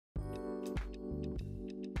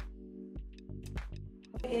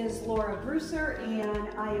Is Laura Brewser, and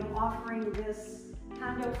I am offering this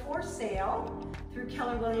condo for sale through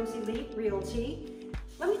Keller Williams Elite Realty.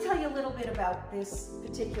 Let me tell you a little bit about this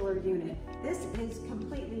particular unit. This is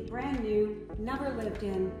completely brand new, never lived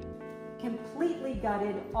in, completely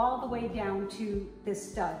gutted all the way down to the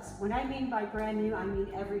studs. When I mean by brand new, I mean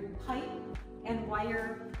every pipe and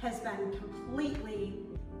wire has been completely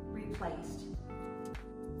replaced.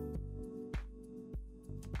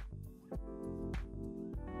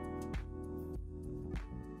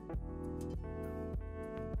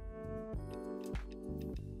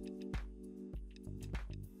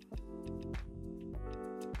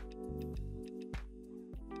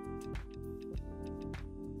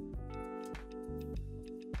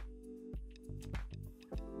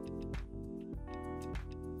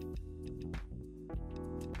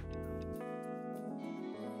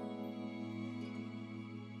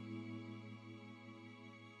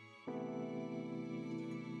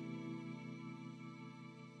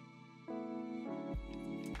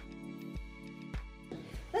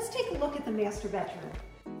 Let's take a look at the master bedroom.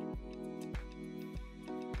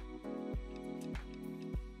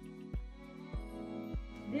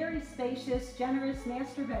 Very spacious, generous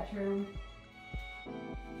master bedroom.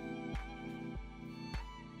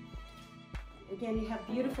 Again, you have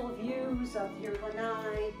beautiful views of your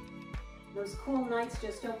lanai. Those cool nights,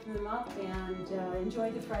 just open them up and enjoy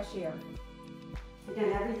the fresh air.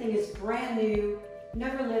 Again, everything is brand new,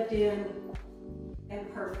 never lived in,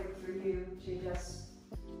 and perfect for you to just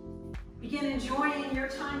begin enjoying your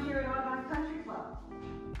time here at Audubon Country Club.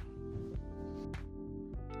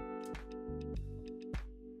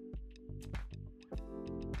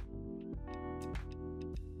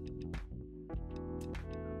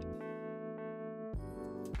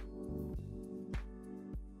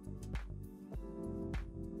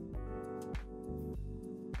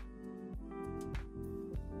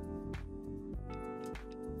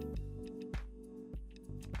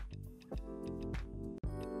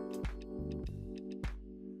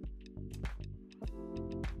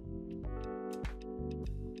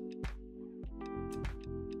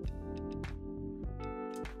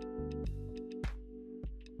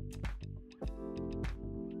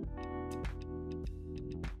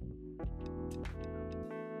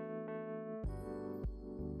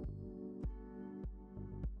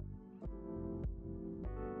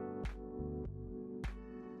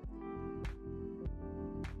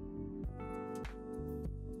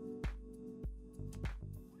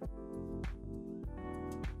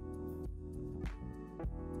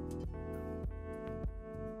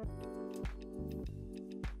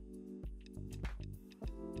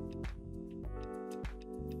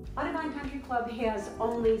 Audubon Country Club has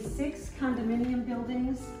only 6 condominium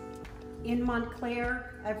buildings in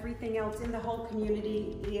Montclair. Everything else in the whole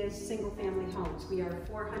community is single-family homes. We are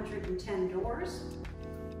 410 doors.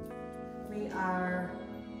 We are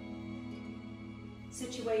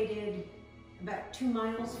situated about 2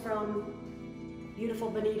 miles from beautiful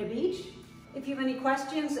Bonita Beach. If you have any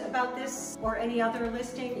questions about this or any other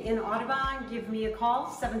listing in Audubon, give me a call,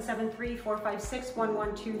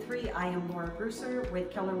 773-456-1123. I am Laura Brewser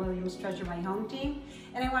with Keller Williams Treasure My Home team,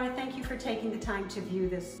 and I want to thank you for taking the time to view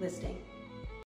this listing.